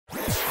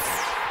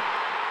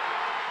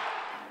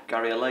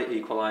Gary, a late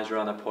equaliser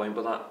on a point,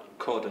 but that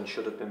could and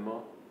should have been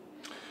more.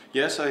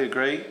 Yes, I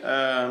agree.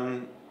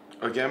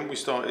 Again, we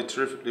started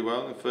terrifically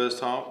well in the first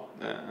half.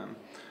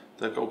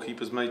 The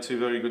goalkeepers made two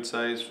very good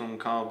saves from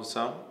Carl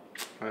Vassell.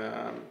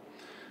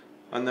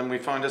 And then we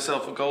find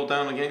ourselves a goal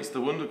down against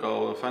the wonder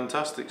goal, a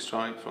fantastic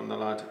strike from the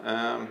lad.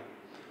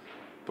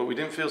 But we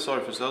didn't feel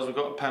sorry for ourselves. We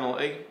got a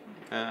penalty,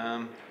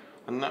 and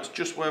that's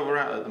just where we're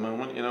at the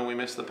moment. You know, we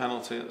missed the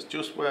penalty. That's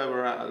just where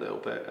we're at a little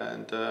bit.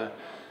 And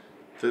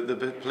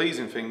the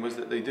pleasing thing was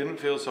that they didn't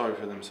feel sorry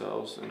for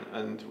themselves,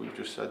 and we've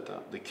just said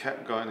that. They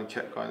kept going and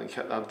kept going and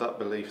kept had that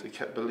belief. They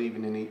kept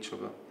believing in each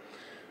other.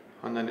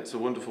 And then it's a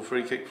wonderful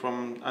free kick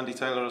from Andy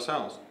Taylor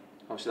ourselves.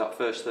 Obviously that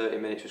first 30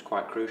 minutes was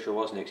quite crucial,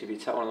 wasn't it? Because if you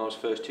take one of those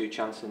first two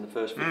chances in the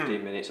first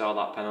 15 minutes, all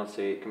that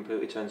penalty, it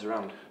completely turns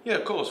around. Yeah,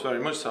 of course, very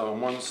much so.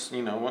 And once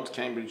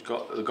Cambridge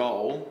got the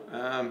goal,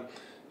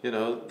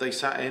 they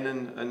sat in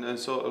and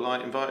sort of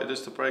like invited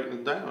us to break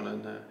them down,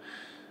 and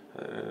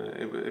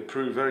it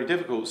proved very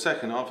difficult,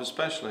 second half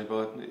especially.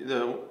 But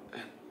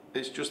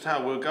it's just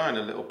how we're going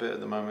a little bit at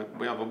the moment.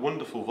 We have a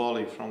wonderful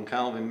volley from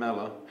Calvin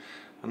Mellor,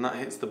 and that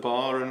hits the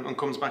bar and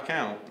comes back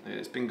out.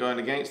 It's been going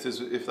against us.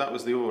 If that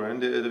was the other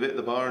end, it would have hit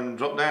the bar and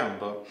dropped down.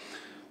 But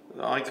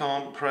I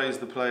can't praise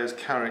the players'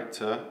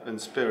 character and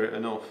spirit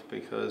enough,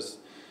 because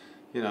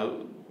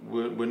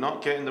we're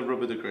not getting the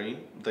rub of the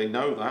green. They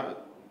know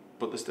that,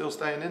 but they're still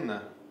staying in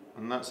there,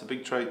 and that's a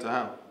big trait to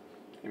have.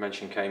 You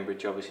mentioned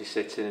Cambridge obviously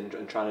sitting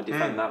and trying to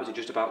defend that. Was it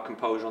just about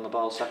composure on the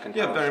ball second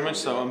half? Yeah, very much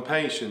so, and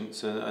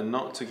patience, and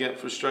not to get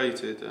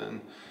frustrated,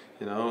 and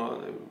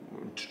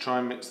to try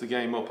and mix the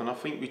game up. And I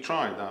think we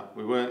tried that.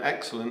 We weren't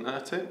excellent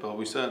at it, but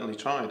we certainly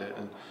tried it,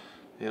 and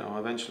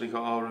eventually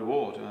got our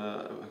reward.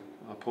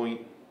 A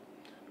point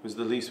was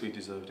the least we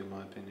deserved, in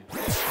my opinion.